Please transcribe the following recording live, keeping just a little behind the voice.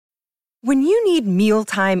When you need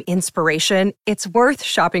mealtime inspiration, it's worth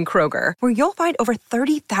shopping Kroger, where you'll find over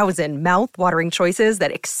 30,000 mouth-watering choices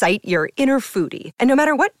that excite your inner foodie. And no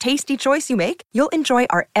matter what tasty choice you make, you'll enjoy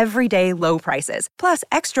our everyday low prices, plus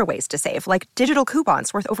extra ways to save, like digital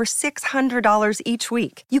coupons worth over $600 each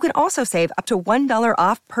week. You can also save up to $1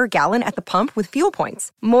 off per gallon at the pump with fuel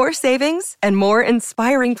points. More savings and more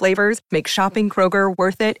inspiring flavors make shopping Kroger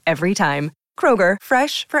worth it every time. Kroger,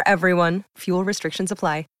 fresh for everyone. Fuel restrictions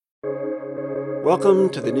apply. Welcome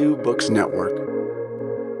to the New Books Network.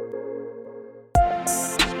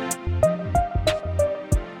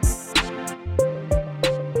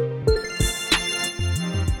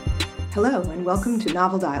 Hello, and welcome to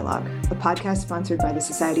Novel Dialogue, a podcast sponsored by the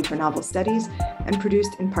Society for Novel Studies and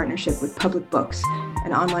produced in partnership with Public Books,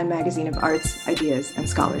 an online magazine of arts, ideas, and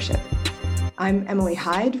scholarship. I'm Emily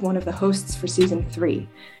Hyde, one of the hosts for Season 3.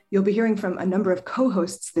 You'll be hearing from a number of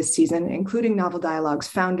co-hosts this season, including Novel Dialogue's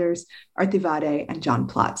founders, Arti Vade and John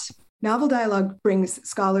Plotz. Novel Dialogue brings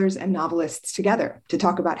scholars and novelists together to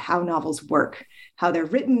talk about how novels work, how they're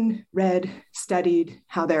written, read, studied,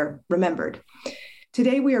 how they're remembered.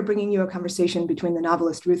 Today, we are bringing you a conversation between the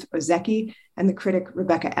novelist Ruth Ozeki and the critic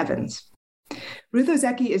Rebecca Evans. Ruth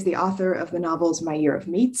Ozeki is the author of the novels My Year of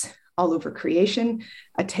Meats, All Over Creation,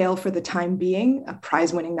 A Tale for the Time Being, a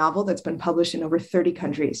prize-winning novel that's been published in over 30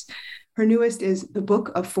 countries. Her newest is The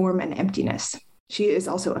Book of Form and Emptiness. She is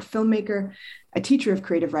also a filmmaker, a teacher of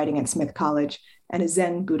creative writing at Smith College, and a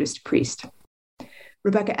Zen Buddhist priest.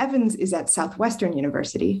 Rebecca Evans is at Southwestern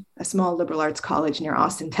University, a small liberal arts college near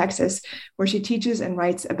Austin, Texas, where she teaches and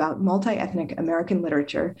writes about multi-ethnic American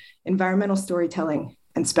literature, environmental storytelling,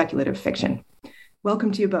 and speculative fiction.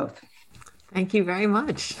 Welcome to you both. Thank you very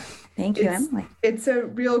much. Thank you, Emily. It's a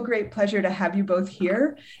real great pleasure to have you both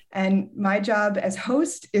here. And my job as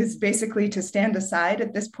host is basically to stand aside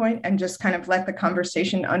at this point and just kind of let the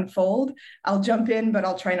conversation unfold. I'll jump in, but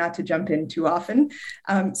I'll try not to jump in too often.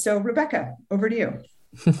 So Rebecca, over to you.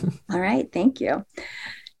 All right, thank you.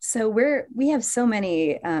 So we have so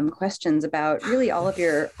many questions about really all of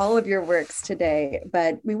your works today,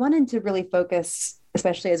 but we wanted to really focus,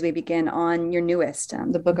 especially as we begin, on your newest,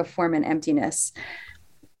 The Book of Form and Emptiness.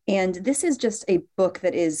 And this is just a book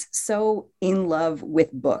that is so in love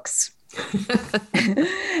with books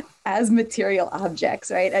as material objects,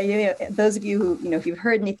 right? Those of you who, if you've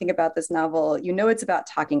heard anything about this novel, it's about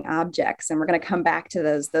talking objects, and we're going to come back to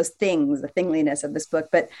those things, the thingliness of this book.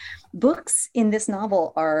 But books in this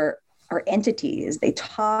novel are entities. They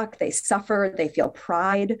talk, they suffer, they feel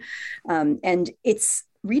pride. And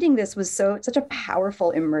reading this was such a powerful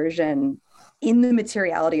immersion in the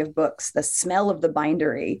materiality of books, the smell of the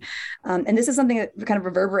bindery. And this is something that kind of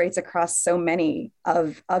reverberates across so many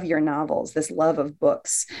of your novels, this love of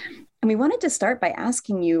books. And we wanted to start by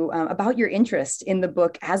asking you about your interest in the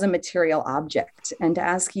book as a material object, and to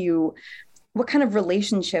ask you what kind of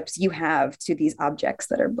relationships you have to these objects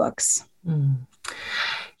that are books.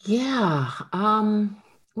 Yeah. Well,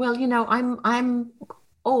 I'm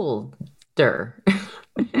older.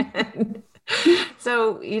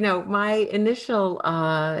 So, my initial,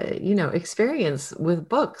 experience with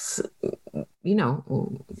books,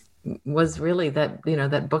 was really that,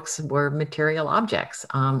 that books were material objects.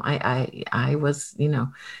 I was,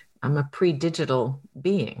 I'm a pre-digital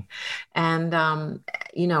being. And,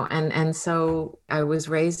 and so I was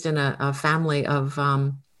raised in a family of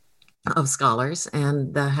scholars,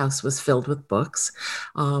 and the house was filled with books.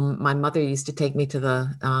 My mother used to take me to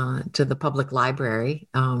the public library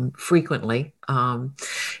frequently.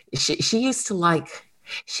 She used to like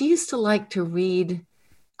to read,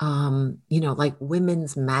 like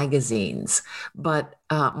women's magazines, but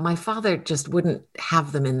my father just wouldn't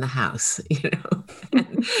have them in the house,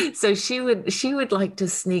 So she would like to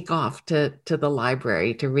sneak off to the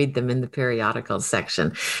library to read them in the periodical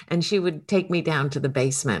section, and she would take me down to the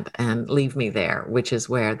basement and leave me there, which is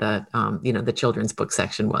where the children's book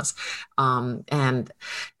section was, and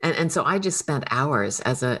so I just spent hours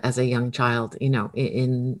as a young child,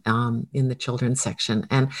 in the children's section,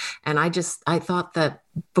 and I thought that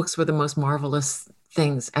books were the most marvelous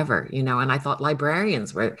things ever, and I thought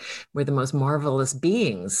librarians were the most marvelous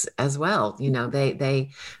beings as well.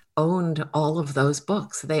 They owned all of those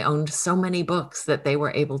books. They owned so many books that they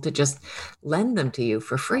were able to just lend them to you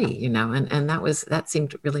for free, and that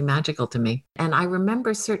seemed really magical to me. And I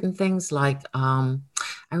remember certain things like,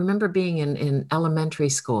 I remember being in elementary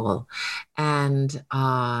school, and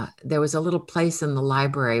there was a little place in the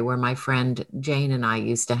library where my friend Jane and I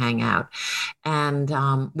used to hang out. And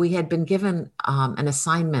we had been given an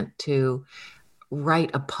assignment to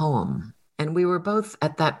write a poem. And we were both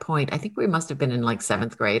at that point, I think we must have been in like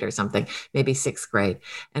 7th grade or something, maybe 6th grade.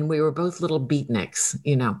 And we were both little beatniks,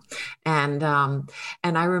 And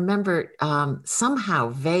I remember somehow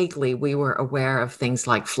vaguely we were aware of things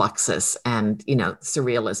like Fluxus and,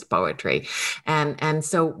 surrealist poetry. And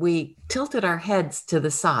so we tilted our heads to the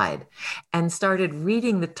side and started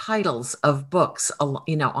reading the titles of books,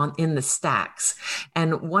 in the stacks.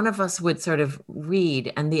 And one of us would sort of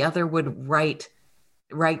read and the other would write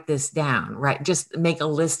this down, right? Just make a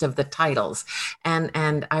list of the titles.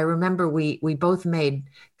 And I remember we both made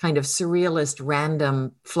kind of surrealist,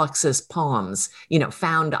 random Fluxus poems,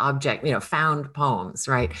 found object, found poems,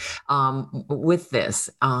 right? With this,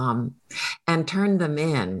 and turned them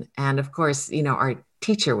in. And of course, our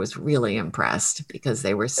teacher was really impressed because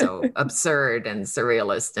they were so absurd and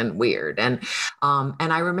surrealist and weird. And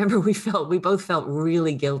I remember we both felt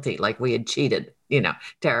really guilty, like we had cheated,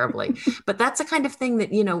 terribly. But that's the kind of thing that,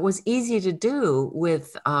 was easy to do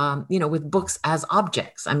with, with books as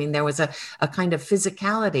objects. I mean, there was a kind of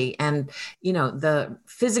physicality and, the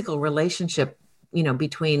physical relationship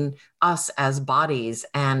between us as bodies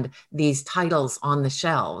and these titles on the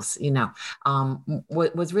shelves,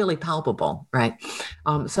 was really palpable, right?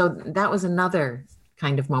 So that was another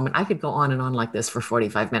kind of moment. I could go on and on like this for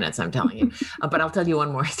 45 minutes, I'm telling you, but I'll tell you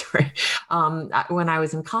one more story. When I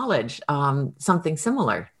was in college, something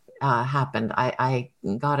similar happened. I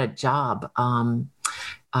got a job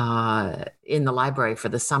in the library for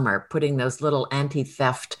the summer, putting those little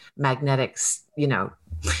anti-theft magnetics,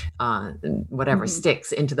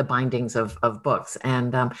 sticks into the bindings of books.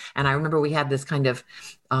 And I remember we had this kind of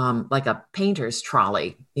like a painter's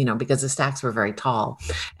trolley, because the stacks were very tall.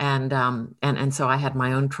 And so I had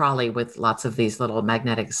my own trolley with lots of these little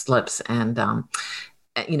magnetic slips. And,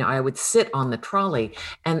 I would sit on the trolley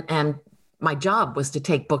and my job was to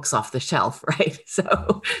take books off the shelf, right?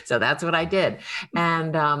 So that's what I did.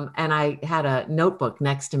 And I had a notebook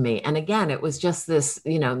next to me. And again, it was just this,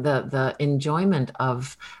 the enjoyment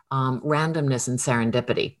of randomness and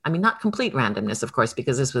serendipity. I mean, not complete randomness, of course,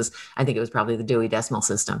 because I think it was probably the Dewey Decimal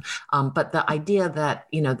System. But the idea that,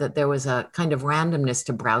 that there was a kind of randomness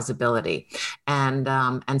to browsability.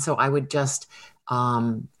 And so I would just,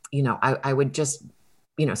 I would just,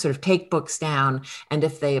 sort of take books down. And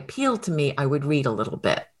if they appealed to me, I would read a little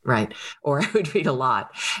bit, right? Or I would read a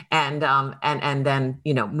lot and then,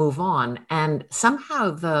 move on. And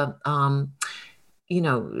somehow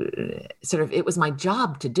sort of, it was my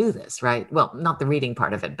job to do this, right? Well, not the reading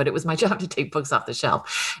part of it, but it was my job to take books off the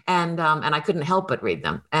shelf. And I couldn't help but read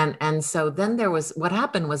them. And so then what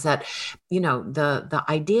happened was that, the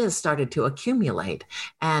ideas started to accumulate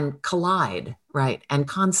and collide, right, and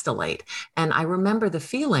constellate. And I remember the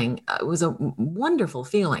feeling, it was a wonderful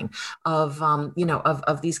feeling of,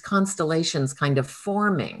 of these constellations kind of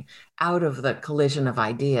forming out of the collision of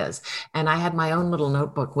ideas. And I had my own little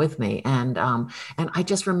notebook with me. And I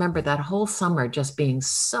just remember that whole summer just being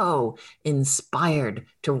so inspired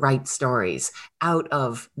to write stories out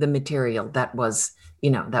of the material that was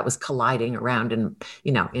colliding around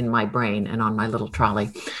in my brain and on my little trolley.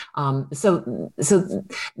 So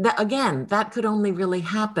that, again, that could only really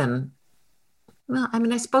happen. Well, I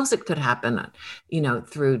mean, I suppose it could happen,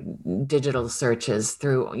 through digital searches,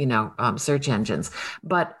 through, search engines,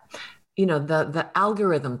 but, the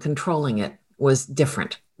algorithm controlling it was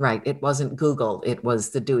different, right? It wasn't Google, it was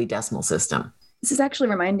the Dewey Decimal System. This is actually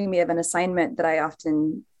reminding me of an assignment that I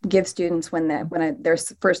often give students when they're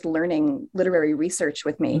first learning literary research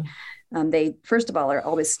with me. They, first of all, are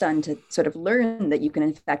always stunned to sort of learn that you can,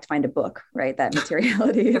 in fact, find a book, right? That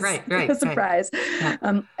materiality is a surprise. Right.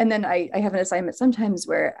 Yeah. And then I have an assignment sometimes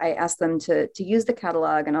where I ask them to use the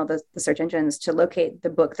catalog and all the search engines to locate the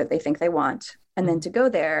book that they think they want, and then to go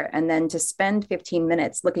there and then to spend 15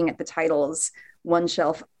 minutes looking at the titles, one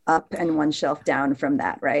shelf up and one shelf down from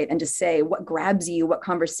that, right? And to say, what grabs you? What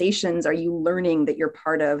conversations are you learning that you're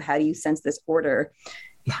part of? How do you sense this order?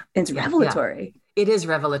 Yeah. It's revelatory. Yeah. It is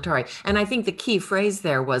revelatory. And I think the key phrase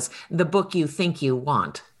there was the book you think you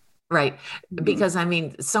want, right? Mm-hmm. Because I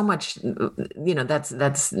mean, so much,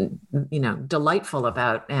 that's delightful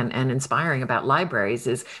about and inspiring about libraries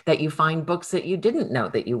is that you find books that you didn't know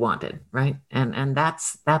that you wanted, right? And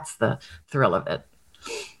that's the thrill of it.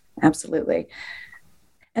 Absolutely.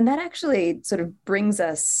 And that actually sort of brings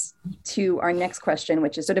us to our next question,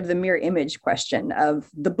 which is sort of the mirror image question of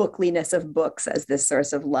the bookliness of books as this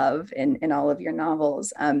source of love in all of your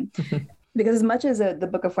novels. Because as much as the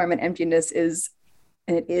Book of Form and Emptiness is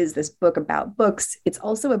and it is this book about books, it's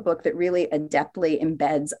also a book that really adeptly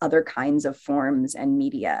embeds other kinds of forms and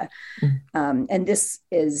media. And this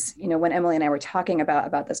is, when Emily and I were talking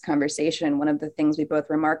about this conversation, one of the things we both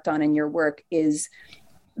remarked on in your work is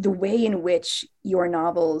the way in which your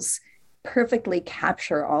novels perfectly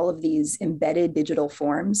capture all of these embedded digital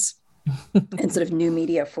forms and sort of new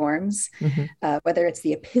media forms, whether it's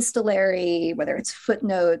the epistolary, whether it's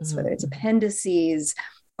footnotes, whether it's appendices,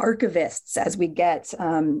 archivists, as we get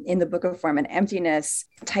in the Book of Form and Emptiness,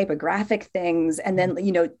 typographic things. And then,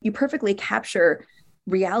 you perfectly capture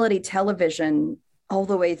reality television all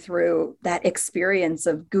the way through that experience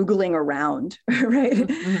of Googling around, right?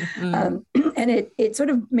 And it sort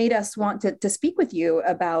of made us want to speak with you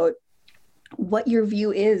about what your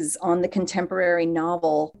view is on the contemporary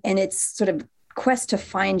novel and its sort of quest to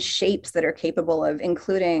find shapes that are capable of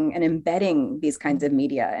including and embedding these kinds of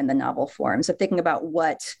media in the novel form. So thinking about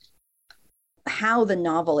how the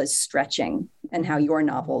novel is stretching and how your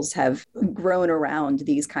novels have grown around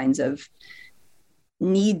these kinds of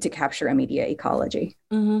need to capture a media ecology.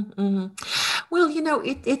 Well,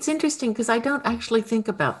 it's interesting because I don't actually think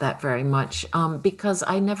about that very much because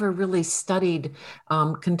I never really studied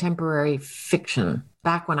contemporary fiction.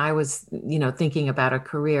 Back when I was, thinking about a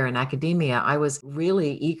career in academia, I was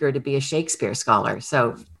really eager to be a Shakespeare scholar.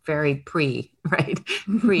 So very pre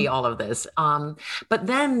all of this. But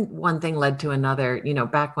then one thing led to another,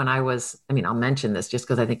 back when I was, I'll mention this just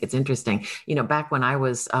because I think it's interesting, back when I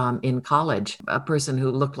was in college, a person who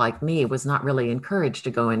looked like me was not really encouraged to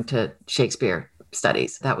go into Shakespeare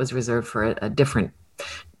studies. That was reserved for a different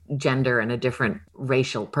gender and a different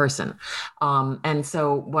racial person. And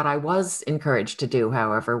so what I was encouraged to do,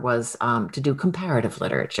 however, was to do comparative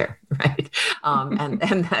literature, right? And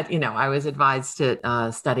that, I was advised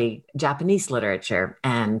to study Japanese literature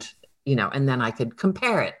and then I could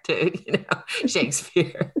compare it to,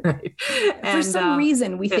 Shakespeare. Right? For some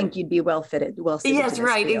reason, we think you'd be well suited. Yes,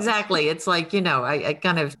 right, field. Exactly. It's like, I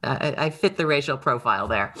kind of, I fit the racial profile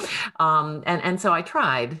there. And so I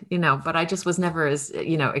tried, but I just was never as,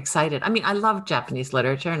 excited. I loved Japanese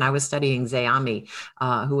literature and I was studying Zeami,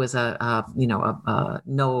 who was a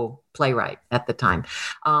no playwright at the time.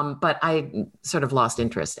 But I sort of lost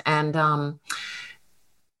interest. And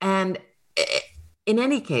in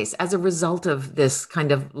any case, as a result of this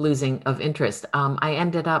kind of losing of interest, I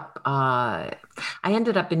ended up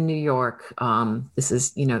in New York. This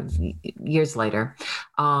is, years later,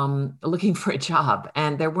 looking for a job,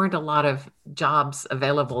 and there weren't a lot of jobs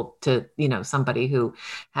available to, somebody who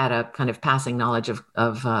had a kind of passing knowledge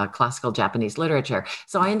of classical Japanese literature.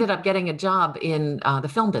 So I ended up getting a job in the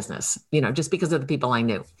film business, just because of the people I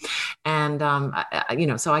knew, and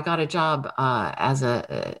so I got a job as a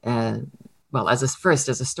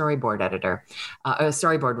storyboard editor, a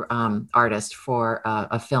storyboard artist for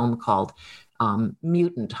a film called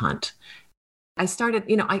Mutant Hunt. I started,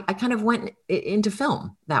 I kind of went into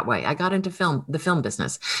film that way. I got into the film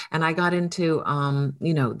business, and I got into,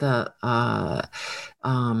 the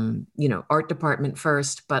art department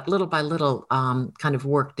first, but little by little, kind of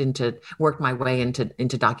worked my way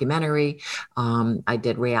into documentary. I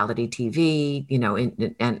did reality TV,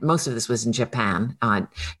 and most of this was in Japan,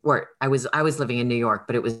 where I was living in New York,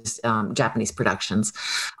 but it was Japanese productions.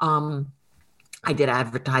 I did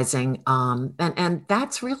advertising, and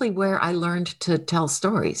that's really where I learned to tell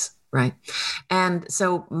stories, right? And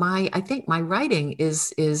so I think my writing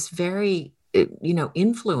is very,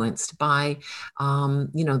 influenced by,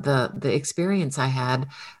 the experience I had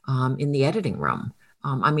in the editing room.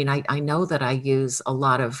 I know that I use a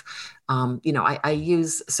lot of, I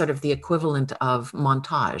use sort of the equivalent of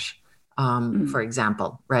montage. For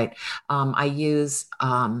example, right? I use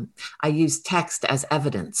text as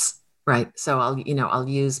evidence. Right. So I'll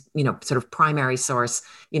use, sort of primary source,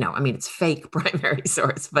 it's fake primary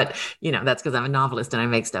source, but, that's because I'm a novelist and I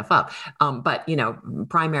make stuff up. But,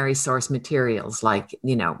 primary source materials like,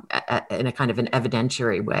 in a kind of an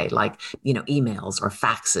evidentiary way, like, emails or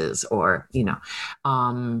faxes or,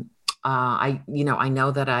 I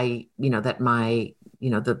know that that my,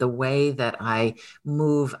 the way that I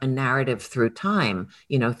move a narrative through time,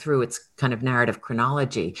 through its kind of narrative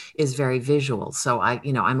chronology is very visual. So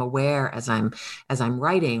I'm aware as I'm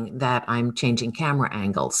writing that I'm changing camera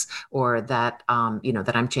angles, or that,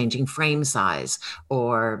 that I'm changing frame size,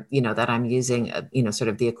 or, that I'm using, sort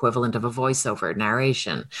of the equivalent of a voiceover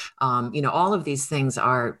narration. All of these things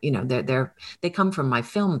are, they come from my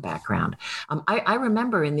film background. I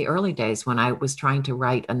remember in the early days when I was trying to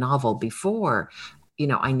write a novel before,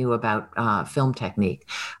 I knew about film technique,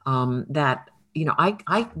 that,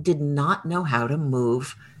 I did not know how to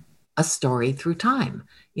move a story through time,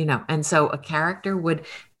 and so a character would,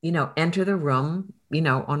 enter the room,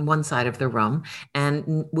 on one side of the room,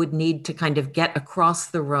 and would need to kind of get across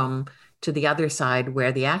the room to the other side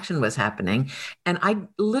where the action was happening. And I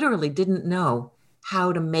literally didn't know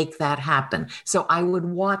how to make that happen. So I would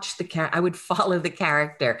watch I would follow the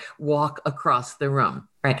character walk across the room.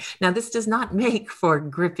 Right. Now, this does not make for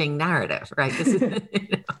gripping narrative, right? This is, and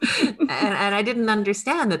I didn't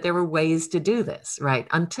understand that there were ways to do this, right?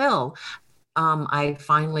 Until I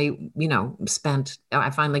finally, I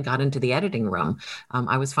finally got into the editing room.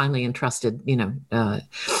 I was finally entrusted,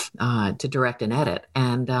 to direct and edit.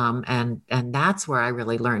 And that's where I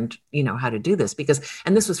really learned, how to do this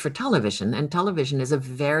and this was for television, and television is a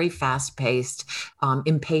very fast paced,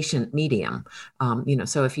 impatient medium.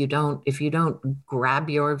 So if you don't grab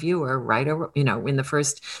your viewer right over, in the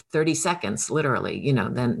first 30 seconds, literally,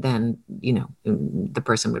 then the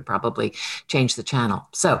person would probably change the channel.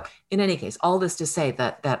 So in any case, all this to say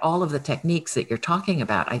that all of the techniques that you're talking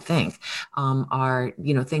about, I think, are,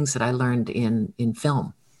 things that I learned in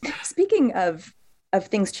film. Speaking of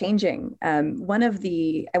things changing, I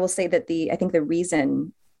will say that I think the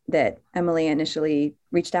reason that Emily initially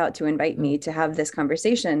reached out to invite me to have this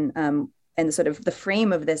conversation, and sort of the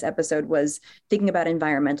frame of this episode was thinking about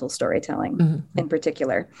environmental storytelling in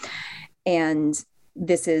particular. And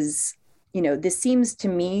this is, this seems to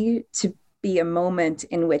me to be a moment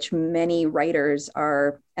in which many writers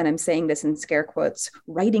are, and I'm saying this in scare quotes,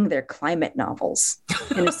 writing their climate novels.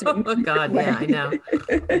 In a certain oh God, way. Yeah,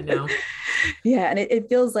 I know. Yeah, and it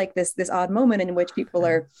feels like this odd moment in which people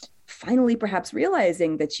are finally perhaps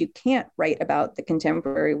realizing that you can't write about the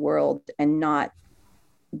contemporary world and not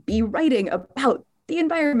be writing about the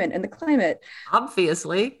environment and the climate.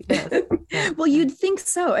 Obviously. Yes. Yeah. Well, you'd think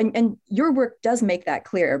so. And your work does make that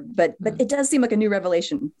clear, but it does seem like a new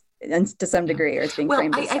revelation. And to some degree, or it's being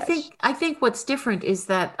framed as such. I think what's different is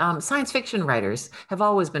that science fiction writers have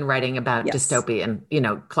always been writing about dystopian,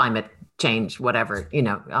 climate change, whatever,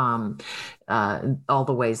 all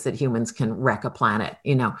the ways that humans can wreck a planet,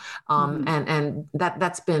 and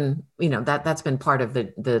that's been, that's been part of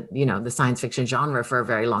the science fiction genre for a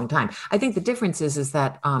very long time. I think the difference is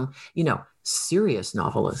that, serious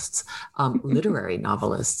novelists, literary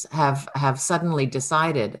novelists have suddenly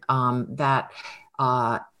decided that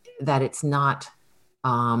it's not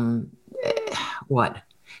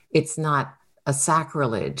it's not a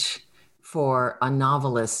sacrilege for a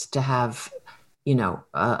novelist to have,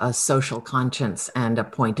 a social conscience and a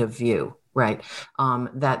point of view, right?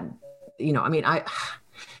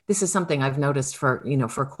 This is something I've noticed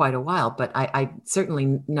for quite a while, but I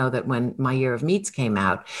certainly know that when My Year of Meats came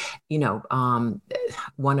out,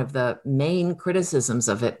 one of the main criticisms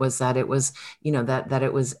of it was that it was, that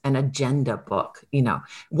it was an agenda book.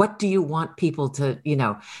 What do you want people to,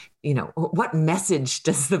 what message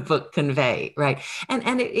does the book convey, right?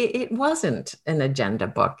 And it wasn't an agenda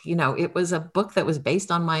book. It was a book that was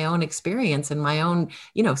based on my own experience and my own,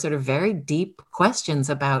 sort of very deep questions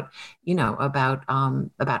about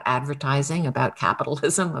advertising, about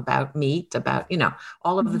capitalism, about meat, about,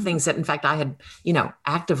 all of the things that, in fact, I had,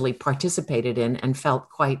 actively participated in and felt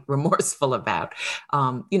quite remorseful about,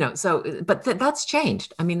 but that's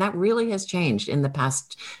changed. I mean, that really has changed in the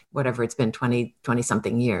past, whatever it's been, 20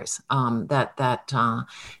 something years,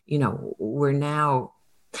 we're now,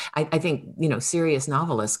 I think, serious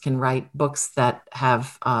novelists can write books that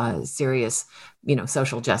have serious,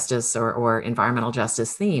 social justice or environmental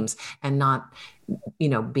justice themes and not,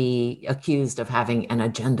 be accused of having an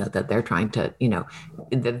agenda that they're trying to,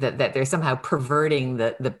 that they're somehow perverting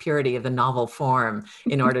the purity of the novel form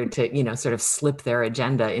in order to, sort of slip their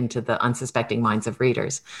agenda into the unsuspecting minds of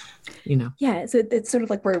readers, Yeah, so it's sort of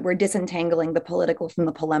like we're disentangling the political from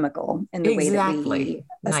the polemical in the way that we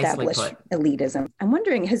establish elitism. I'm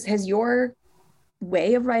wondering, has your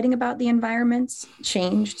way of writing about the environment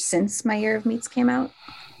changed since My Year of Meats came out?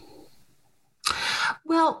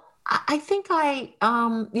 Well, I think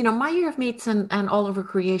My Year of Meats and All Over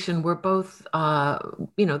Creation were both,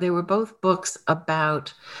 they were both books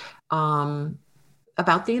about the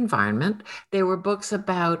environment. They were books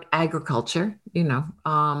about agriculture,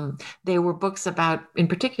 they were books about, in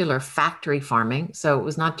particular, factory farming. So it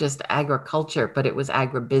was not just agriculture, but it was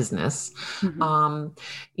agribusiness.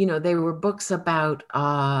 Mm-hmm. They were books about,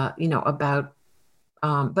 but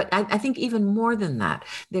I think even more than that,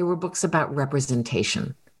 they were books about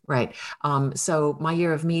representation. Right. So My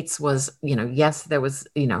Year of Meats was, yes, there was,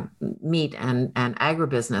 meat and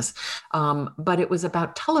agribusiness, but it was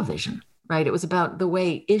about television, right? It was about the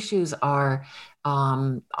way issues are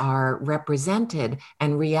represented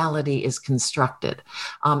and reality is constructed.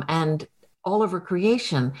 And All Over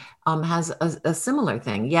Creation has a similar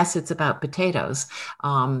thing. Yes, it's about potatoes.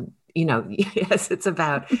 Yes, it's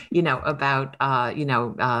about,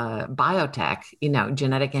 biotech,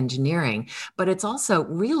 genetic engineering, but it's also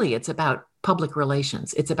really, it's about public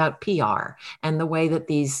relations. It's about PR and the way that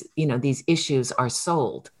these issues are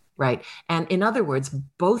sold, right? And in other words,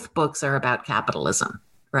 both books are about capitalism.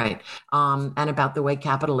 Right. And about the way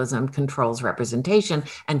capitalism controls representation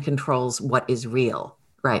and controls what is real.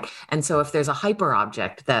 Right. And so if there's a hyper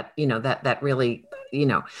object that, that really,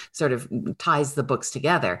 sort of ties the books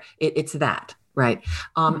together, it's that. Right.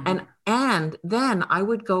 And then I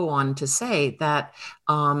would go on to say that,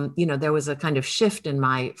 there was a kind of shift in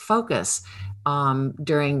my focus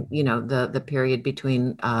during, the period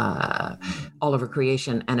between All Over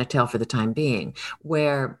Creation and A Tale for the Time Being,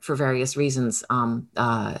 where for various reasons,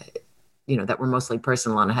 that were mostly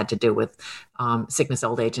personal and had to do with sickness,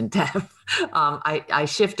 old age, and death. I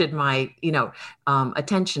shifted my,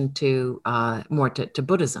 attention to more to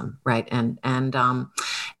Buddhism, right?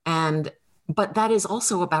 But that is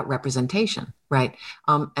also about representation, right?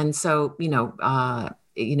 And so,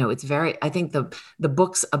 it's very, I think the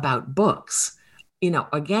books about books,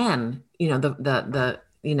 again,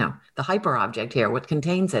 the hyper object here, what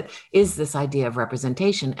contains it is this idea of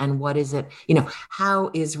representation. And what is it,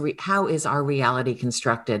 how is our reality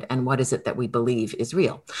constructed, and what is it that we believe is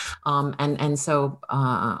real? And so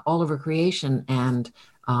All Over Creation and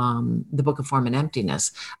the Book of Form and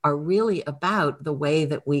Emptiness are really about the way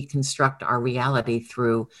that we construct our reality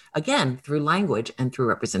through language and through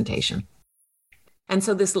representation. And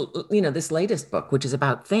so this latest book, which is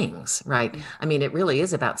about things, right? I mean, it really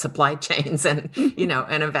is about supply chains and,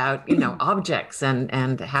 and about, objects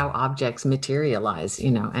and how objects materialize,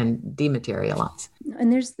 and dematerialize.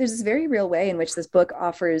 And there's this very real way in which this book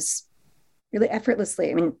offers really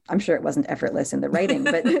effortlessly. I mean, I'm sure it wasn't effortless in the writing,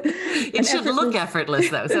 but it should look effortless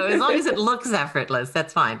though. So as long as it looks effortless,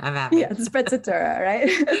 that's fine. I'm happy. Yeah, sprezzatura, right?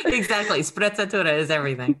 Exactly. Sprezzatura is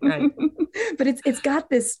everything, right? But it's got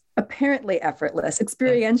this apparently effortless,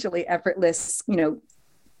 experientially effortless,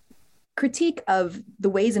 critique of the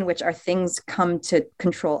ways in which our things come to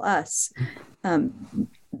control us.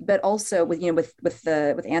 But also with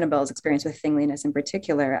Annabelle's experience with thingliness in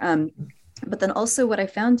particular. But then also what I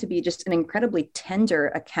found to be just an incredibly tender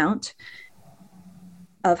account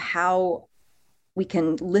of how we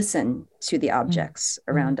can listen to the objects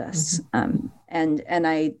around us. And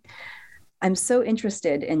I'm so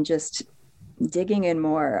interested in just digging in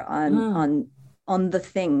more on the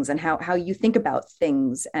things and how you think about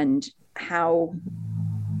things and how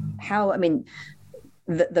I mean,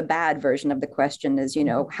 the bad version of the question is,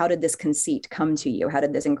 how did this conceit come to you? How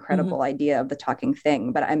did this incredible idea of the talking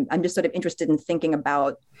thing? But I'm just sort of interested in thinking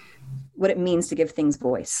about what it means to give things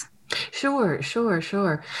voice. Sure.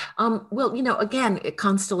 Well, again, a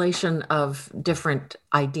constellation of different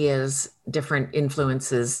ideas, different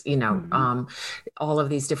influences, all of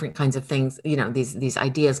these different kinds of things, these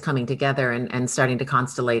ideas coming together and starting to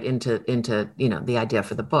constellate into, the idea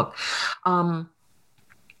for the book.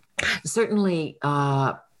 Certainly,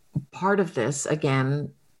 part of this,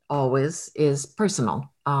 again, always is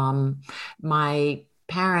personal. My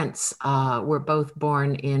parents were both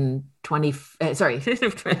born in my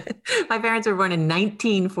parents were born in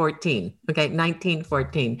 1914. Okay,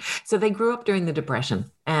 1914. So they grew up during the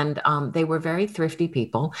Depression, and they were very thrifty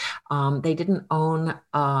people. They didn't own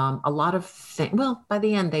a lot of things. Well, by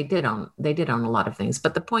the end, they did own a lot of things.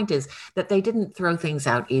 But the point is that they didn't throw things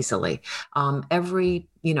out easily. Every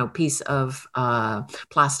piece of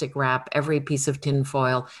plastic wrap, every piece of tin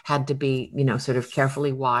foil had to be, sort of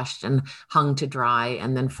carefully washed and hung to dry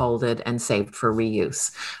and then folded and saved for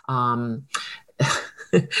reuse. And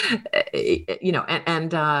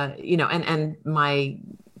my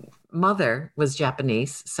mother was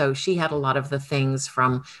Japanese, so she had a lot of the things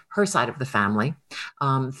from her side of the family,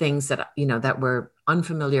 things that, that were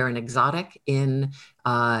unfamiliar and exotic in,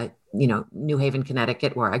 New Haven,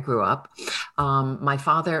 Connecticut, where I grew up. My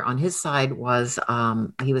father on his side he was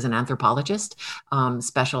an anthropologist,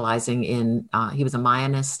 specializing in, he was a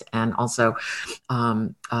Mayanist and also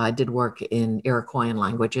did work in Iroquoian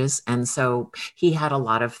languages. And so he had a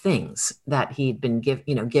lot of things that he'd been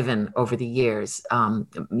given over the years,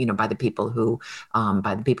 by the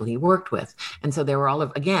people he worked with. And so there were all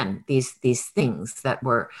of, again, these things that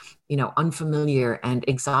were, unfamiliar and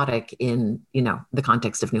exotic in, the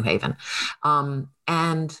context of New Haven.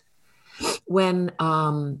 And when,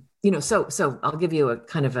 so I'll give you a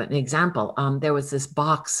kind of an example. There was this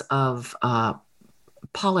box of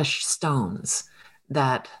polished stones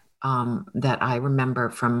that that I remember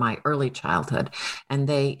from my early childhood, and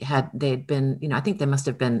they'd been, I think they must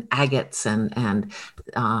have been agates and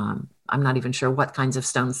I'm not even sure what kinds of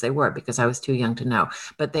stones they were because I was too young to know,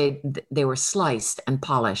 but they were sliced and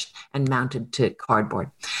polished and mounted to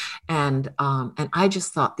cardboard, and I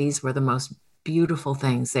just thought these were the most beautiful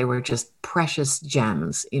things. They were just precious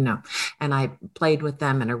gems, and I played with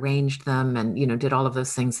them and arranged them and, did all of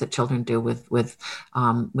those things that children do with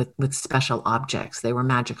special objects. They were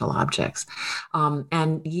magical objects.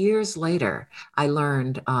 And years later, I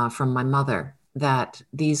learned from my mother that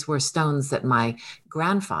these were stones that my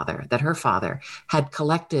grandfather, that her father had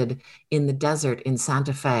collected in the desert in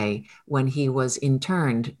Santa Fe when he was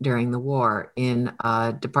interned during the war in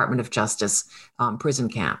a Department of Justice prison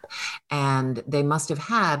camp. And they must have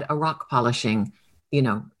had a rock polishing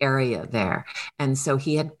area there. And so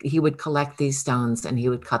he would collect these stones and he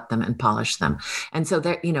would cut them and polish them. And so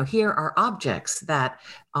there, here are objects that,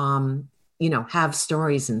 have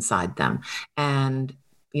stories inside them. And,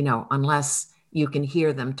 unless you can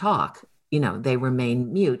hear them talk, they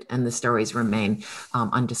remain mute and the stories remain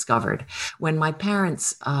undiscovered. When my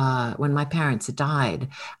parents died,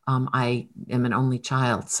 I am an only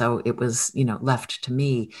child, so it was left to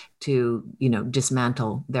me to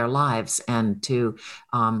dismantle their lives and to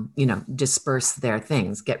disperse their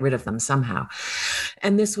things, get rid of them somehow.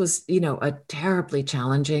 And this was a terribly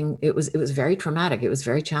challenging. It was very traumatic. It was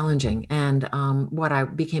very challenging. And what I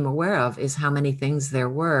became aware of is how many things there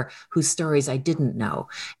were whose stories I didn't know.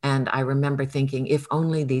 And I remember thinking, if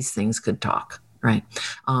only these things could talk. Right.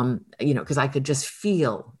 Because I could just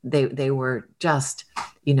feel they were just,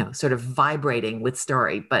 sort of vibrating with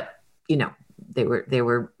story, but, they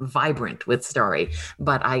were vibrant with story,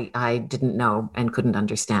 but I didn't know and couldn't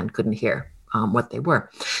understand, couldn't hear what they were.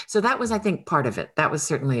 So that was, I think, part of it. That was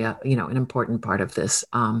certainly an important part of this.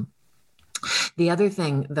 The other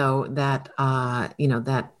thing, though, that, I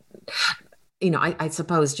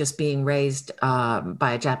suppose just being raised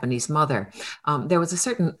by a Japanese mother, there was a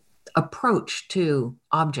certain approach to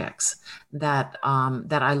objects that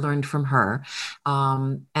I learned from her,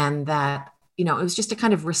 and that it was just a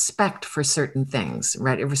kind of respect for certain things,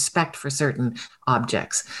 right? A respect for certain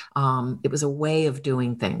objects. It was a way of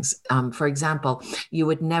doing things. For example, you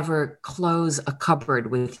would never close a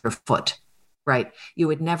cupboard with your foot. Right. You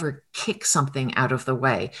would never kick something out of the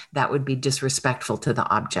way. That would be disrespectful to the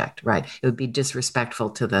object. Right. It would be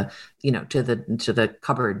disrespectful to the, to the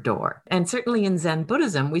cupboard door. And certainly in Zen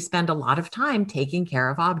Buddhism, we spend a lot of time taking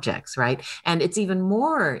care of objects. Right. And it's even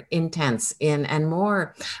more intense and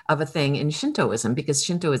more of a thing in Shintoism, because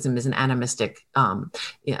Shintoism is an animistic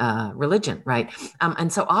religion. Right.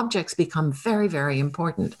 And so objects become very, very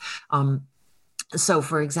important. So,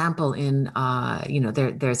 for example, in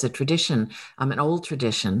there's a tradition, an old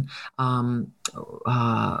tradition,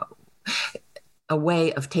 a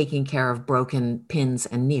way of taking care of broken pins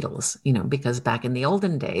and needles, because back in the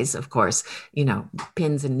olden days, of course,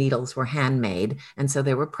 pins and needles were handmade. And so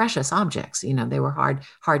they were precious objects, they were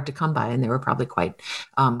hard to come by, and they were probably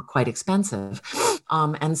quite expensive.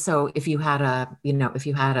 And so if you had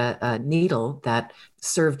a needle that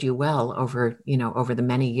served you well over the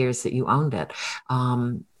many years that you owned it,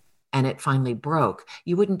 and it finally broke,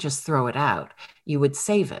 you wouldn't just throw it out. You would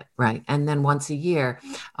save it, right? And then once a year,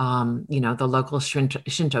 the local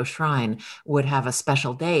Shinto shrine would have a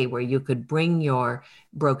special day where you could bring your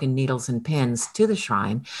broken needles and pins to the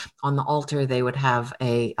shrine. On the altar, they would have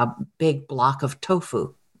a big block of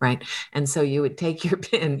tofu, right? And so you would take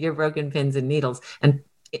your broken pins and needles and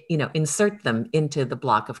insert them into the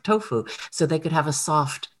block of tofu so they could have a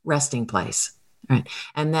soft resting place. Right.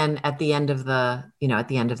 And then at the end of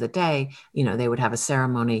the day, they would have a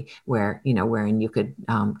ceremony wherein you could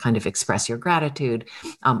kind of express your gratitude.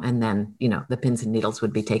 And then, the pins and needles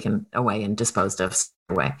would be taken away and disposed of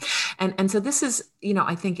away. And so this is,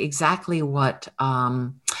 I think exactly what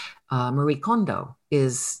Marie Kondo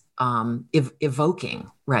is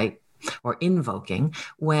evoking, right? Or invoking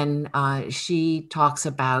when she talks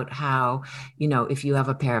about how, if you have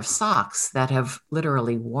a pair of socks that have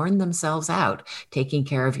literally worn themselves out, taking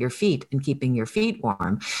care of your feet and keeping your feet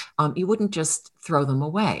warm, you wouldn't just throw them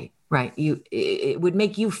away, right? It would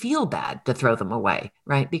make you feel bad to throw them away,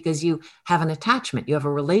 right? Because you have an attachment, you have a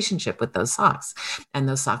relationship with those socks, and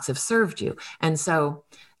those socks have served you. And so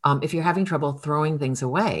if you're having trouble throwing things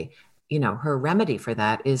away, her remedy for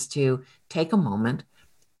that is to take a moment,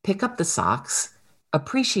 pick up the socks,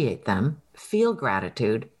 appreciate them, feel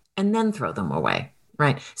gratitude, and then throw them away,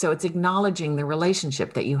 right? So it's acknowledging the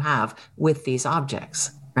relationship that you have with these objects,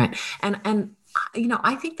 right? And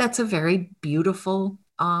I think that's a very beautiful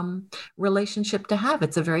relationship to have.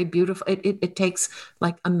 It's a very beautiful, it takes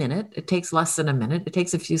like a minute, it takes less than a minute, it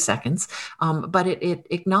takes a few seconds, but it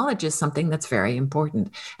acknowledges something that's very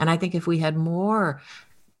important. And I think if we had more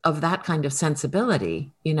of that kind of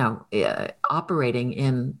sensibility, operating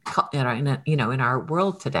in our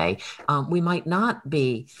world today, we might not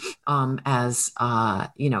be as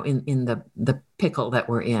in the pickle that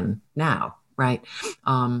we're in now, right?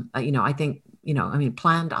 I think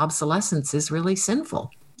planned obsolescence is really sinful.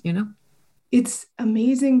 It's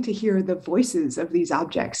amazing to hear the voices of these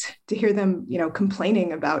objects, to hear them,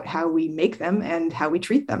 complaining about how we make them and how we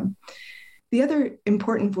treat them. The other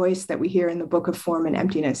important voice that we hear in the Book of Form and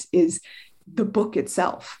Emptiness is the book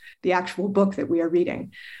itself, the actual book that we are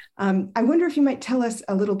reading. I wonder if you might tell us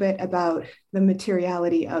a little bit about the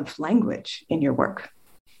materiality of language in your work.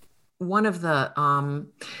 One of the,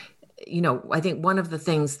 I think one of the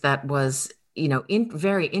things that was,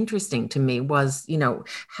 very interesting to me was,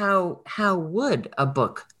 how would a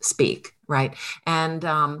book speak, right? And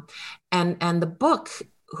the book,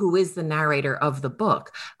 who is the narrator of the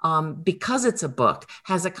book, because it's a book,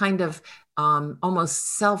 has a kind of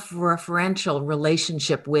almost self-referential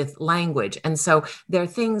relationship with language. And so there are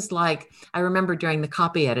things like, I remember during the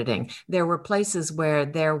copy editing, there were places where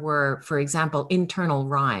there were, for example, internal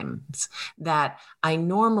rhymes that I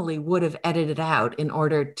normally would have edited out in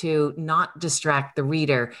order to not distract the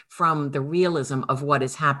reader from the realism of what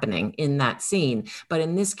is happening in that scene. But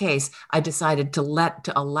in this case, I decided to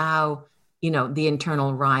allow the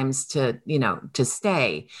internal rhymes to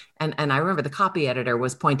stay. And I remember the copy editor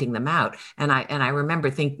was pointing them out. And I remember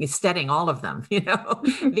studying all of them,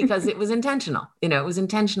 because it was intentional. It was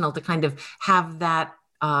intentional to kind of have that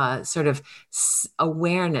sort of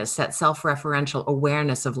awareness, that self-referential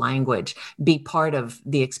awareness of language be part of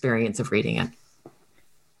the experience of reading it.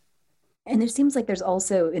 And there seems like there's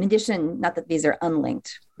also, in addition, not that these are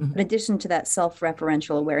unlinked, but in addition to that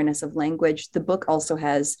self-referential awareness of language, the book also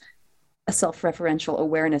has a self-referential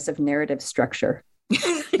awareness of narrative structure.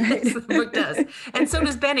 Yes, the book does. And so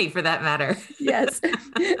does Benny, for that matter. Yes.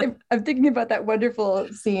 I'm thinking about that wonderful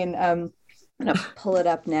scene. I'm going to pull it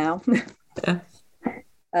up now.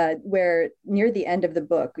 Where near the end of the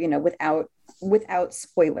book, without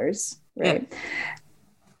spoilers, right? Yeah.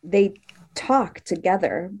 They talk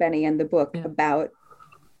together, Benny and the book, about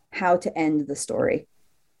how to end the story.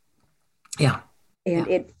 Yeah. And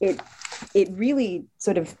it really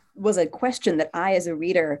sort of was a question that I, as a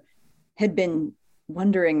reader, had been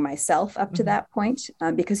wondering myself up to that point,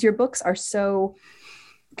 because your books are so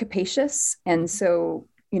capacious and so,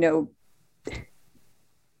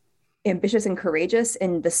 ambitious and courageous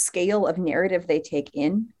in the scale of narrative they take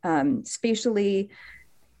in, spatially,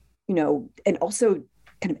 and also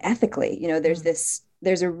kind of ethically.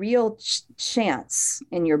 There's a real chance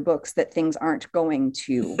in your books that things aren't going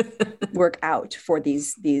to work out for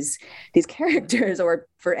these characters, or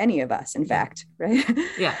for any of us, in fact, right?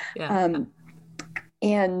 Yeah.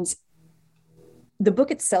 And the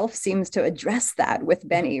book itself seems to address that with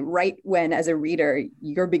Benny right when, as a reader,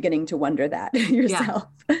 you're beginning to wonder that yourself.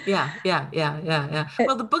 Yeah.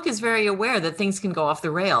 Well, the book is very aware that things can go off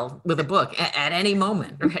the rail with a book at any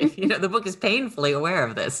moment, right? The book is painfully aware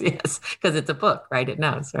of this, yes, because it's a book, right? It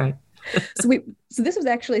knows, right? So this was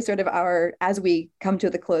actually sort of as we come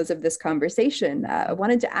to the close of this conversation, I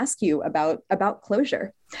wanted to ask you about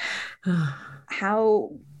closure.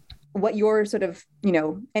 What your sort of,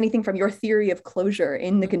 anything from your theory of closure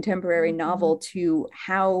in the contemporary novel to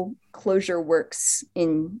how closure works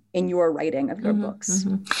in your writing of your books.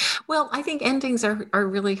 Well, I think endings are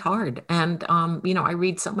really hard. And, I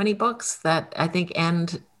read so many books that I think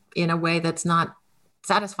end in a way that's not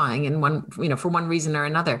satisfying in for one reason or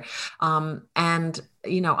another. I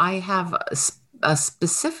have a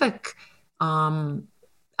specific,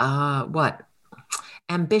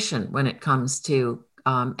 ambition when it comes to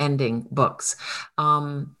ending books.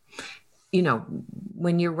 When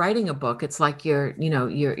you're writing a book, it's like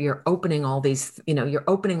you're opening all these,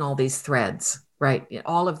 threads, right?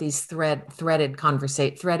 All of these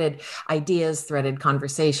threaded ideas, threaded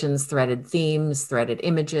conversations, threaded themes, threaded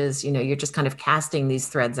images, you're just kind of casting these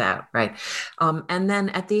threads out, right? And then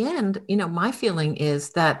at the end, my feeling is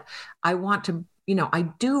that I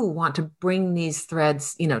do want to bring these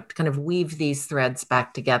threads, kind of weave these threads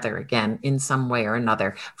back together again in some way or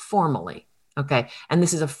another, formally. Okay. And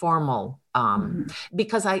this is a formal,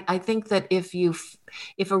 because I think that if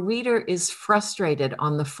a reader is frustrated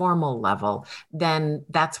on the formal level, then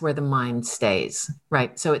that's where the mind stays,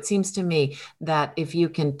 right? So it seems to me that if you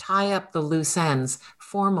can tie up the loose ends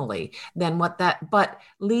formally, then but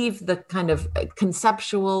leave the kind of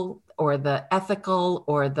conceptual the ethical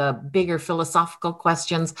or the bigger philosophical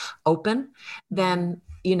questions open, then,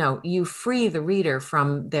 you free the reader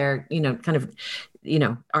from their, kind of,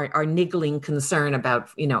 our niggling concern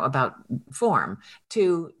about form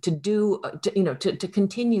to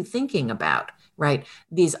continue thinking about, right,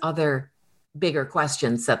 these other bigger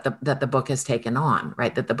questions that the book has taken on,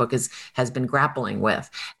 right, that the book has been grappling with.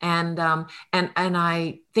 And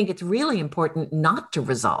I think it's really important not to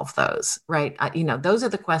resolve those, right? Those are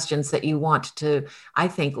the questions that you want to, I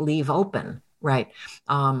think, leave open, right?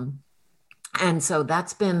 And so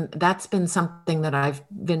that's been something that I've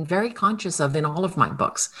been very conscious of in all of my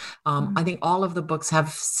books. I think all of the books have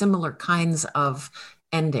similar kinds of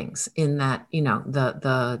endings in that,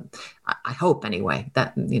 I hope anyway,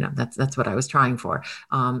 that, that's what I was trying for,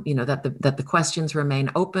 that the questions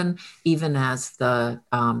remain open, even as the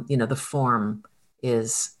form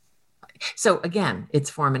is. So again, it's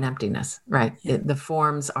form and emptiness, right? Yeah. The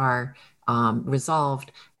forms are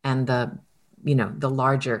resolved, and the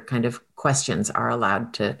larger kind of questions are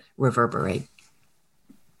allowed to reverberate.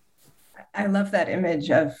 I love that image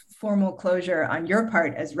of formal closure on your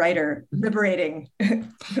part as writer, liberating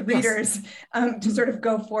the readers to sort of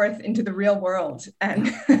go forth into the real world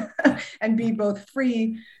and and be both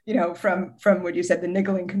free, from what you said, the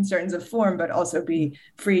niggling concerns of form, but also be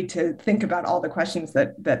free to think about all the questions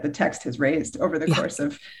that the text has raised over the course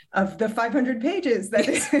of the 500 pages that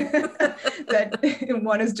that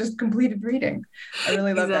one has just completed reading. I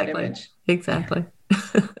really love that image. Exactly.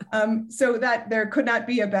 So that there could not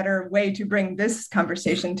be a better way to bring this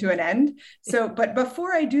conversation to an end. So, but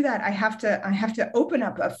before I do that, I have to open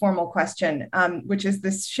up a formal question, which is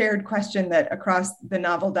this shared question that across the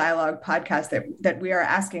Novel Dialogue podcast that we are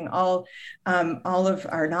asking all of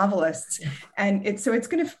our novelists, and it's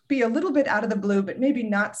going to be a little bit out of the blue, but maybe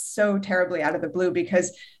not so terribly out of the blue,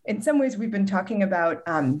 because in some ways we've been talking about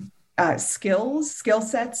skill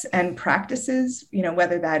sets and practices,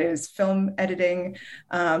 whether that is film editing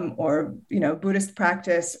or, Buddhist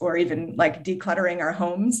practice, or even like decluttering our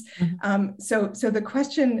homes. So the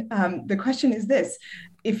question is this: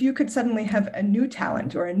 if you could suddenly have a new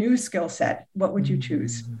talent or a new skill set, what would you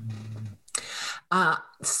choose?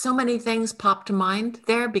 So many things pop to mind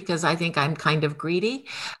there, because I think I'm kind of greedy.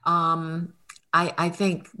 I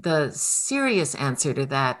think the serious answer to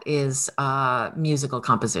that is musical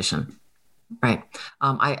composition, right?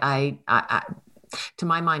 I to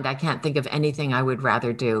my mind, I can't think of anything I would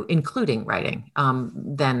rather do, including writing,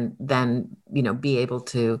 than be able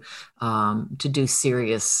to do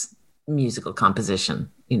serious musical composition,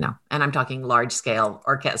 and I'm talking large scale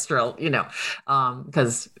orchestral,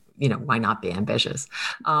 because why not be ambitious?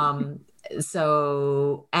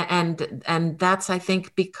 So, and that's, I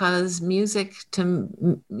think, because music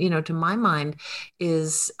to my mind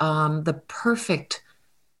is the perfect,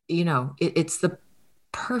 it's the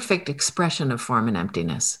perfect expression of form and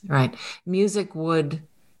emptiness, right? Music could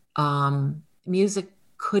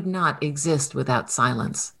not exist without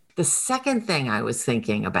silence. The second thing I was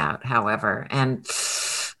thinking about, however, and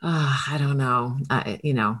I don't know,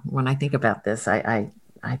 when I think about this, I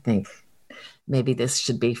think maybe this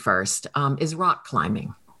should be first, is rock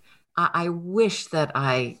climbing. I wish that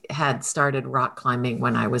I had started rock climbing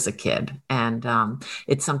when I was a kid. And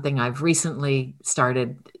it's something I've recently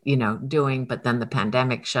started, doing, but then the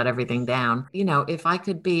pandemic shut everything down. If I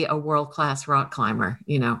could be a world-class rock climber,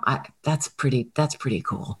 that's pretty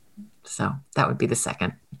cool. So that would be the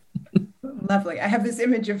second. Lovely. I have this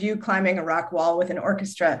image of you climbing a rock wall with an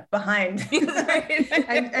orchestra behind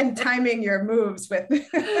and timing your moves with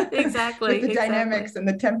exactly with the dynamics and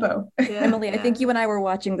the tempo. Yeah. Emily, I think you and I were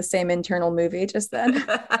watching the same internal movie just then.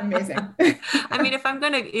 Amazing. I mean, if I'm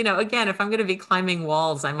going to, again, if I'm going to be climbing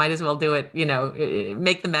walls, I might as well do it,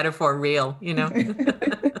 make the metaphor real,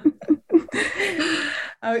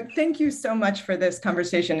 Thank you so much for this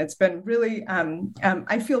conversation. It's been really,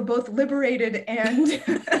 I feel both liberated and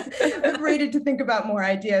liberated to think about more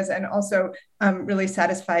ideas, and also really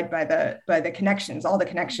satisfied by the connections, all the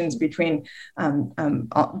connections between all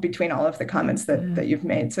of the comments that you've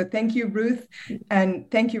made. So thank you, Ruth, and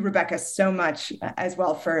thank you, Rebecca, so much as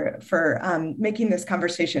well for making this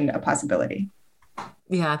conversation a possibility.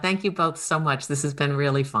 Yeah, thank you both so much. This has been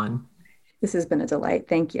really fun. This has been a delight.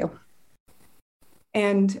 Thank you.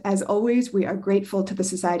 And as always, we are grateful to the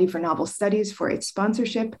Society for Novel Studies for its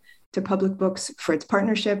sponsorship, to Public Books for its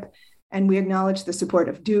partnership, and we acknowledge the support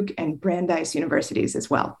of Duke and Brandeis universities as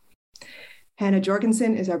well. Hannah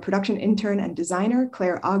Jorgensen is our production intern and designer,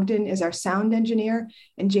 Claire Ogden is our sound engineer,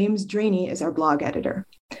 and James Draney is our blog editor.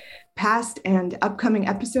 Past and upcoming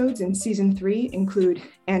episodes in season 3 include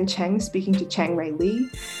Anne Cheng speaking to Chang-Rae Lee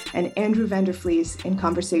and Andrew van der Vlies in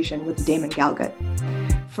conversation with Damon Galgut.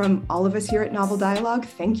 From all of us here at Novel Dialogue,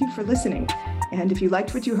 thank you for listening. And if you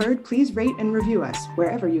liked what you heard, please rate and review us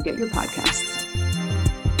wherever you get your podcasts.